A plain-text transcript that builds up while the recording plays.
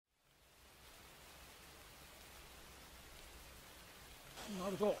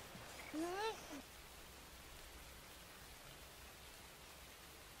Naruto.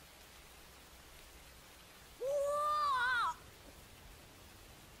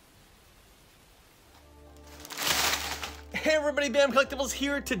 Hey everybody, Bam Collectibles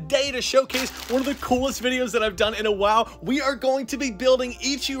here today to showcase one of the coolest videos that I've done in a while. We are going to be building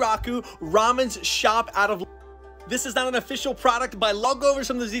Ichiraku Ramen Shop out of... This is not an official product, but I'll go over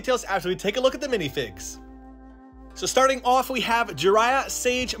some of the details after we take a look at the minifigs. So starting off, we have Jiraiya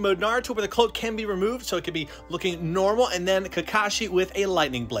Sage Mode Naruto, where the cloak can be removed, so it can be looking normal, and then Kakashi with a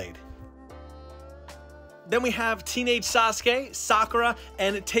lightning blade. Then we have Teenage Sasuke, Sakura,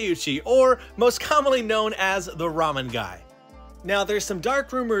 and Teuchi, or most commonly known as the Ramen Guy. Now, there's some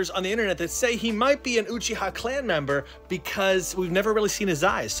dark rumors on the internet that say he might be an Uchiha clan member because we've never really seen his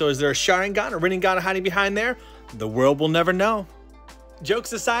eyes. So is there a Sharingan or Rinnegan hiding behind there? The world will never know.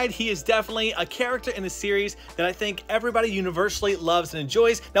 Jokes aside, he is definitely a character in the series that I think everybody universally loves and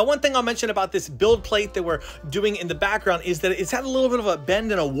enjoys. Now, one thing I'll mention about this build plate that we're doing in the background is that it's had a little bit of a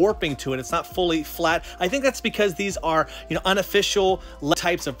bend and a warping to it. It's not fully flat. I think that's because these are, unofficial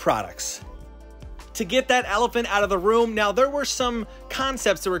types of products. To get that elephant out of the room, now there were some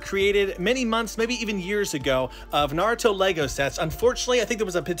concepts that were created many months, maybe even years ago, of Naruto Lego sets. Unfortunately, I think there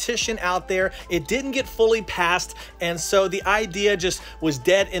was a petition out there. It didn't get fully passed, and so the idea just was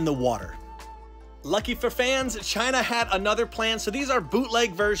dead in the water. Lucky for fans, China had another plan. So these are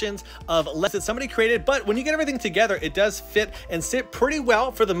bootleg versions of less that somebody created, but when you get everything together, it does fit and sit pretty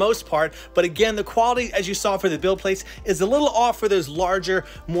well for the most part. But again, the quality, as you saw for the build plates, is a little off for those larger,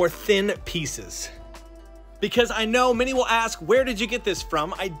 more thin pieces. Because I know many will ask, where did you get this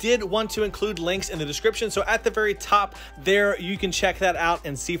from? I did want to include links in the description, so at the very top there, you can check that out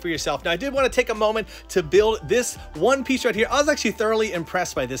and see for yourself. Now, I did want to take a moment to build this one piece right here. I was actually thoroughly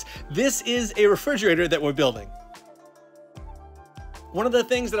impressed by this. This is a refrigerator that we're building. One of the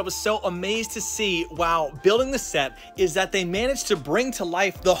things that I was so amazed to see while building the set is that they managed to bring to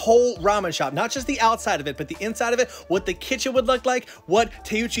life the whole ramen shop, not just the outside of it, but the inside of it, what the kitchen would look like, what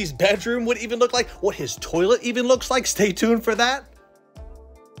Teuchi's bedroom would even look like, what his toilet even looks like. Stay tuned for that.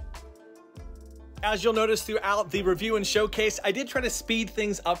 As you'll notice throughout the review and showcase, I did try to speed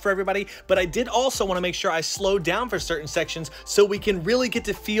things up for everybody, but I did also want to make sure I slowed down for certain sections so we can really get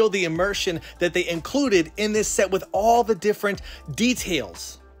to feel the immersion that they included in this set with all the different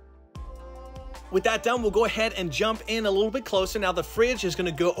details. With that done, we'll go ahead and jump in a little bit closer. Now, the fridge is going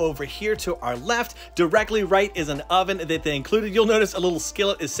to go over here to our left. Directly right is an oven that they included. You'll notice a little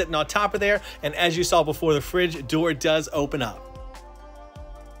skillet is sitting on top of there, and as you saw before, the fridge door does open up.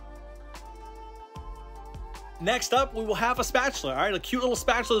 Next up, we will have a spatula, all right? A cute little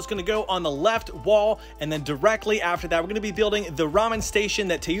spatula that's gonna go on the left wall, and then directly after that, we're gonna be building the ramen station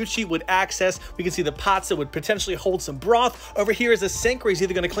that Teuchi would access. We can see the pots that would potentially hold some broth. Over here is a sink where he's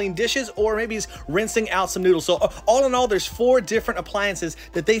either gonna clean dishes or maybe he's rinsing out some noodles. So all in all, there's 4 different appliances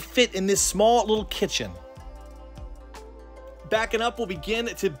that they fit in this small little kitchen. Backing up, we'll begin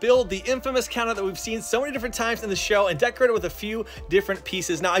to build the infamous counter that we've seen so many different times in the show and decorate it with a few different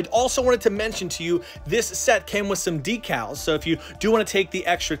pieces. Now, I also wanted to mention to you, this set came with some decals. So if you do want to take the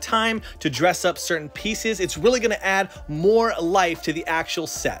extra time to dress up certain pieces, it's really going to add more life to the actual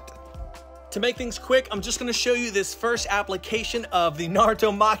set. To make things quick, I'm just going to show you this first application of the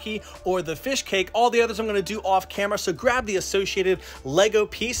Naruto Maki or the fish cake. All the others I'm going to do off camera, so grab the associated Lego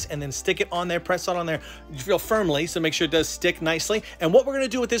piece and then stick it on there, press it on there real firmly, so make sure it does stick nicely. And what we're going to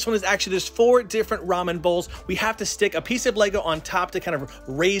do with this one is actually there's 4 different ramen bowls. We have to stick a piece of Lego on top to kind of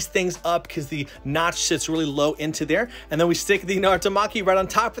raise things up because the notch sits really low into there. And then we stick the Naruto Maki right on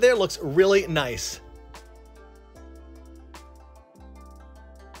top of there. It looks really nice.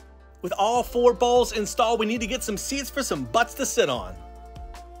 With all 4 bowls installed, we need to get some seats for some butts to sit on.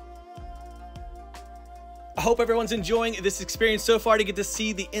 I hope everyone's enjoying this experience so far to get to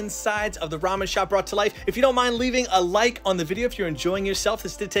see the insides of the ramen shop brought to life. If you don't mind leaving a like on the video if you're enjoying yourself.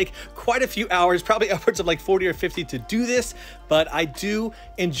 This did take quite a few hours, probably upwards of like 40 or 50 to do this, but I do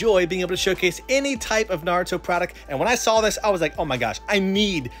enjoy being able to showcase any type of Naruto product. And when I saw this, I was like, oh my gosh, I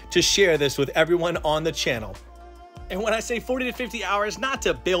need to share this with everyone on the channel. And when I say 40 to 50 hours, not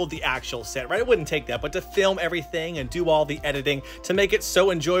to build the actual set, right? It wouldn't take that, but to film everything and do all the editing to make it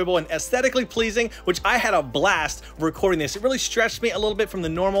so enjoyable and aesthetically pleasing, which I had a blast recording this. It really stretched me a little bit from the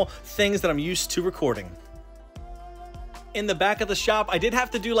normal things that I'm used to recording. In the back of the shop, I did have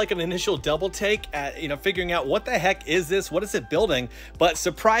to do like an initial double take at, figuring out what the heck is this? What is it building? But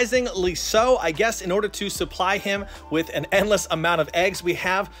surprisingly so, I guess in order to supply him with an endless amount of eggs, we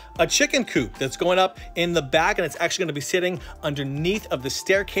have a chicken coop that's going up in the back, and it's actually going to be sitting underneath of the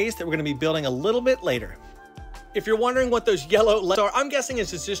staircase that we're going to be building a little bit later. If you're wondering what those yellow legs are, I'm guessing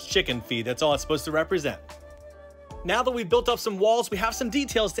it's just chicken feed. That's all it's supposed to represent. Now that we've built up some walls, we have some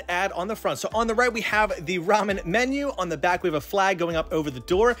details to add on the front. So on the right, we have the ramen menu. On the back, we have a flag going up over the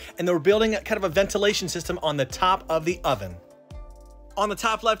door, and then we're building kind of a ventilation system on the top of the oven. On the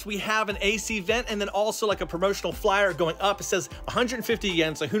top left, we have an AC vent, and then also like a promotional flyer going up. It says 150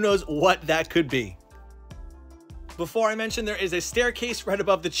 yen, so who knows what that could be. Before I mentioned, there is a staircase right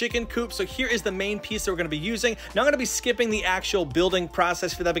above the chicken coop. So here is the main piece that we're going to be using. Now I'm going to be skipping the actual building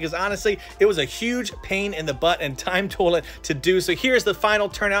process for that because honestly, it was a huge pain in the butt and time toilet to do. So here's the final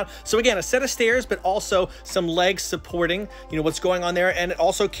turnout. So again, a set of stairs, but also some legs supporting, what's going on there. And it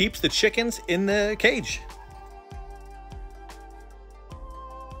also keeps the chickens in the cage.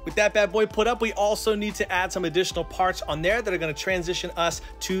 With that bad boy put up, we also need to add some additional parts on there that are going to transition us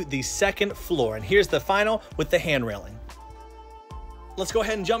to the second floor. And here's the final with the hand railing. Let's go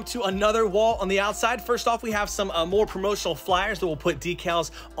ahead and jump to another wall on the outside. First off, we have some more promotional flyers that we'll put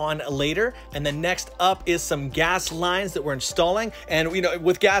decals on later. And then next up is some gas lines that we're installing. And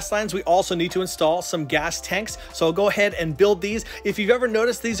with gas lines, we also need to install some gas tanks. So I'll go ahead and build these. If you've ever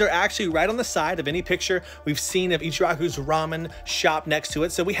noticed, these are actually right on the side of any picture we've seen of Ichiraku's Ramen Shop next to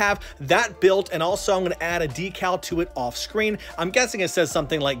it. So we have that built, and also I'm going to add a decal to it off screen. I'm guessing it says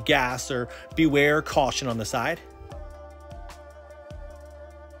something like gas or beware caution on the side.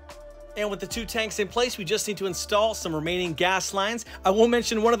 And with the two tanks in place, we just need to install some remaining gas lines. I will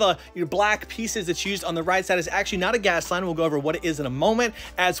mention one of the black pieces that's used on the right side is actually not a gas line. We'll go over what it is in a moment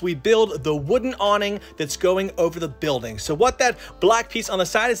as we build the wooden awning that's going over the building. So what that black piece on the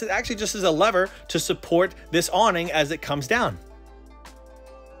side is, it actually just is a lever to support this awning as it comes down.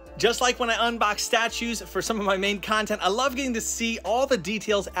 Just like when I unbox statues for some of my main content, I love getting to see all the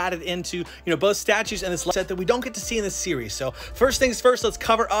details added into, both statues and this set that we don't get to see in this series. So first things first, let's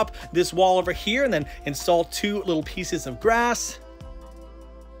cover up this wall over here and then install two little pieces of grass.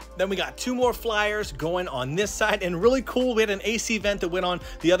 Then we got two more flyers going on this side, and really cool, we had an AC vent that went on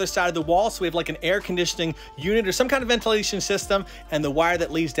the other side of the wall. So we have like an air conditioning unit or some kind of ventilation system, and the wire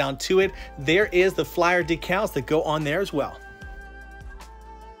that leads down to it. There is the flyer decals that go on there as well.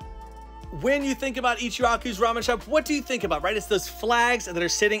 When you think about Ichiraku's Ramen Shop, what do you think about, right? It's those flags that are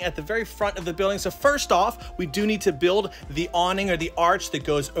sitting at the very front of the building. So first off, we do need to build the awning or the arch that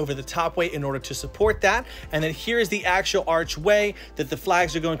goes over the top way in order to support that. And then here is the actual archway that the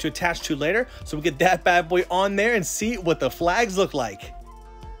flags are going to attach to later. So we get that bad boy on there and see what the flags look like.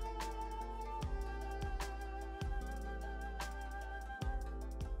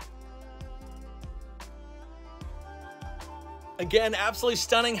 Again, absolutely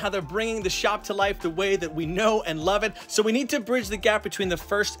stunning how they're bringing the shop to life the way that we know and love it. So we need to bridge the gap between the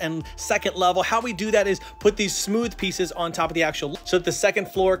first and second level. How we do that is put these smooth pieces on top of the actual, so that the second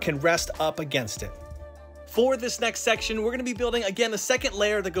floor can rest up against it. For this next section, we're going to be building, again, the second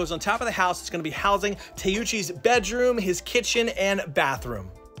layer that goes on top of the house. It's going to be housing Teiuchi's bedroom, his kitchen, and bathroom.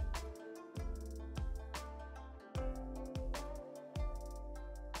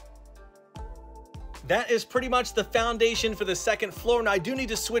 That is pretty much the foundation for the second floor. Now I do need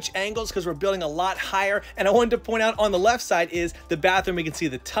to switch angles because we're building a lot higher. And I wanted to point out on the left side is the bathroom. You can see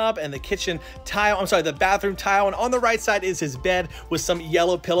the tub and the kitchen tile. I'm sorry, the bathroom tile. And on the right side is his bed with some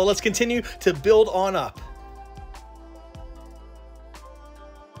yellow pillow. Let's continue to build on up.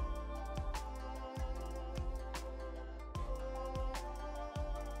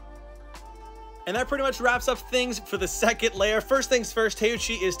 And that pretty much wraps up things for the second layer. First things first,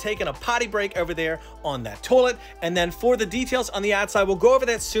 Teiuchi is taking a potty break over there on that toilet. And then for the details on the outside, we'll go over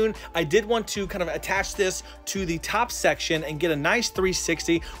that soon. I did want to kind of attach this to the top section and get a nice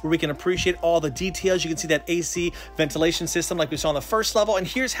 360 where we can appreciate all the details. You can see that AC ventilation system like we saw on the first level. And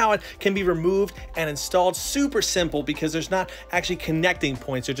here's how it can be removed and installed. Super simple because there's not actually connecting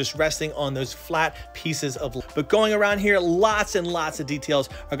points. They're just resting on those flat pieces of wood. But going around here, lots and lots of details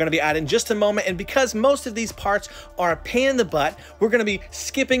are going to be added in just a moment. And because most of these parts are a pain in the butt, we're going to be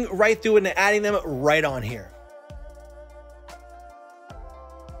skipping right through it and adding them right on here.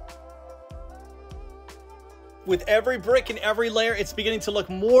 With every brick and every layer, it's beginning to look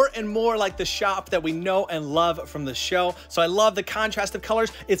more and more like the shop that we know and love from the show. So I love the contrast of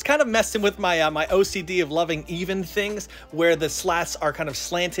colors. It's kind of messing with my my OCD of loving even things where the slats are kind of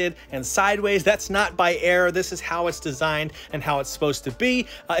slanted and sideways. That's not by error. This is how it's designed and how it's supposed to be.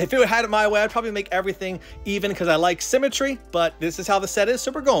 If it had it my way, I'd probably make everything even because I like symmetry, but this is how the set is,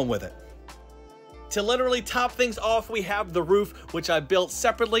 so we're going with it. To literally top things off, we have the roof, which I built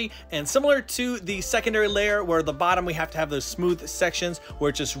separately, and similar to the secondary layer where the bottom we have to have those smooth sections where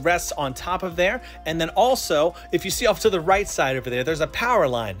it just rests on top of there. And then also, if you see off to the right side over there, there's a power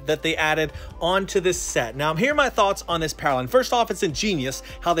line that they added onto this set. Now, here are my thoughts on this power line. First off, it's ingenious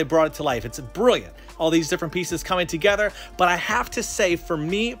how they brought it to life. It's brilliant, all these different pieces coming together, but I have to say, for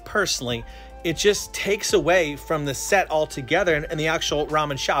me personally, it just takes away from the set altogether and the actual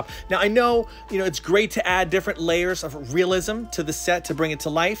ramen shop. Now, I know, it's great to add different layers of realism to the set to bring it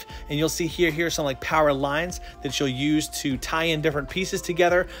to life. And you'll see here some like power lines that you'll use to tie in different pieces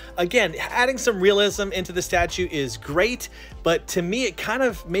together. Again, adding some realism into the statue is great, but to me, it kind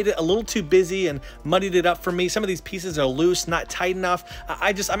of made it a little too busy and muddied it up for me. Some of these pieces are loose, not tight enough.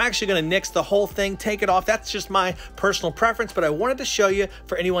 I'm actually gonna nix the whole thing, take it off. That's just my personal preference, but I wanted to show you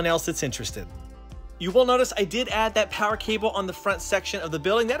for anyone else that's interested. You will notice I did add that power cable on the front section of the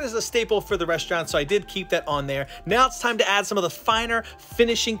building. That is a staple for the restaurant, so I did keep that on there. Now it's time to add some of the finer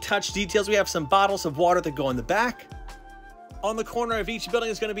finishing touch details. We have some bottles of water that go in the back. On the corner of each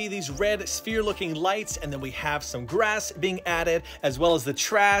building is going to be these red sphere-looking lights, and then we have some grass being added, as well as the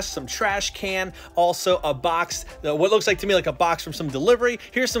trash, some trash can, also a box, what looks like to me like a box from some delivery.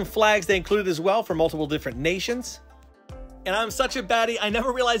 Here's some flags they included as well for multiple different nations. And I'm such a baddie, I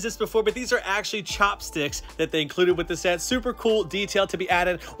never realized this before, but these are actually chopsticks that they included with the set. Super cool detail to be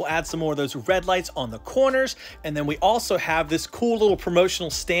added. We'll add some more of those red lights on the corners. And then we also have this cool little promotional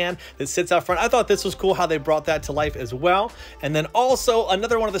stand that sits out front. I thought this was cool how they brought that to life as well. And then also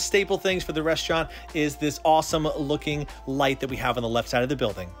another one of the staple things for the restaurant is this awesome looking light that we have on the left side of the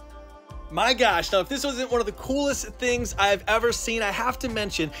building. My gosh, now if this wasn't one of the coolest things I've ever seen, I have to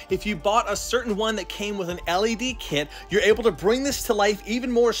mention, if you bought a certain one that came with an LED kit, you're able to bring this to life even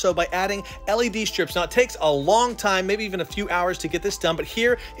more so by adding LED strips. Now it takes a long time, maybe even a few hours to get this done, but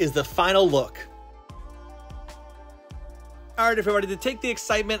here is the final look. All right, everybody, to take the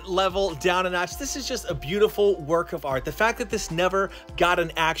excitement level down a notch, this is just a beautiful work of art. The fact that this never got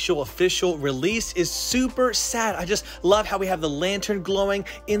an actual official release is super sad. I just love how we have the lantern glowing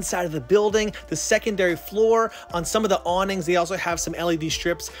inside of the building, the secondary floor. On some of the awnings, they also have some LED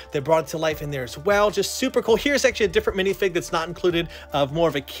strips that brought it to life in there as well. Just super cool. Here's actually a different minifig that's not included, of more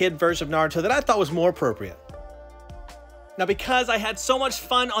of a kid version of Naruto that I thought was more appropriate. Now, because I had so much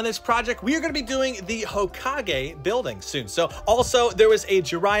fun on this project, we are going to be doing the Hokage building soon. So also there was a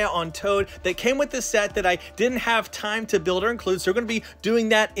Jiraiya on Toad that came with the set that I didn't have time to build or include. So we're going to be doing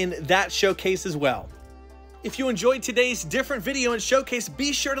that in that showcase as well. If you enjoyed today's different video and showcase,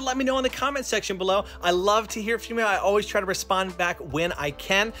 be sure to let me know in the comment section below. I love to hear from you. I always try to respond back when I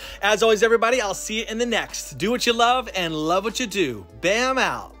can. As always, everybody, I'll see you in the next. Do what you love and love what you do. Bam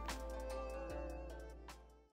out.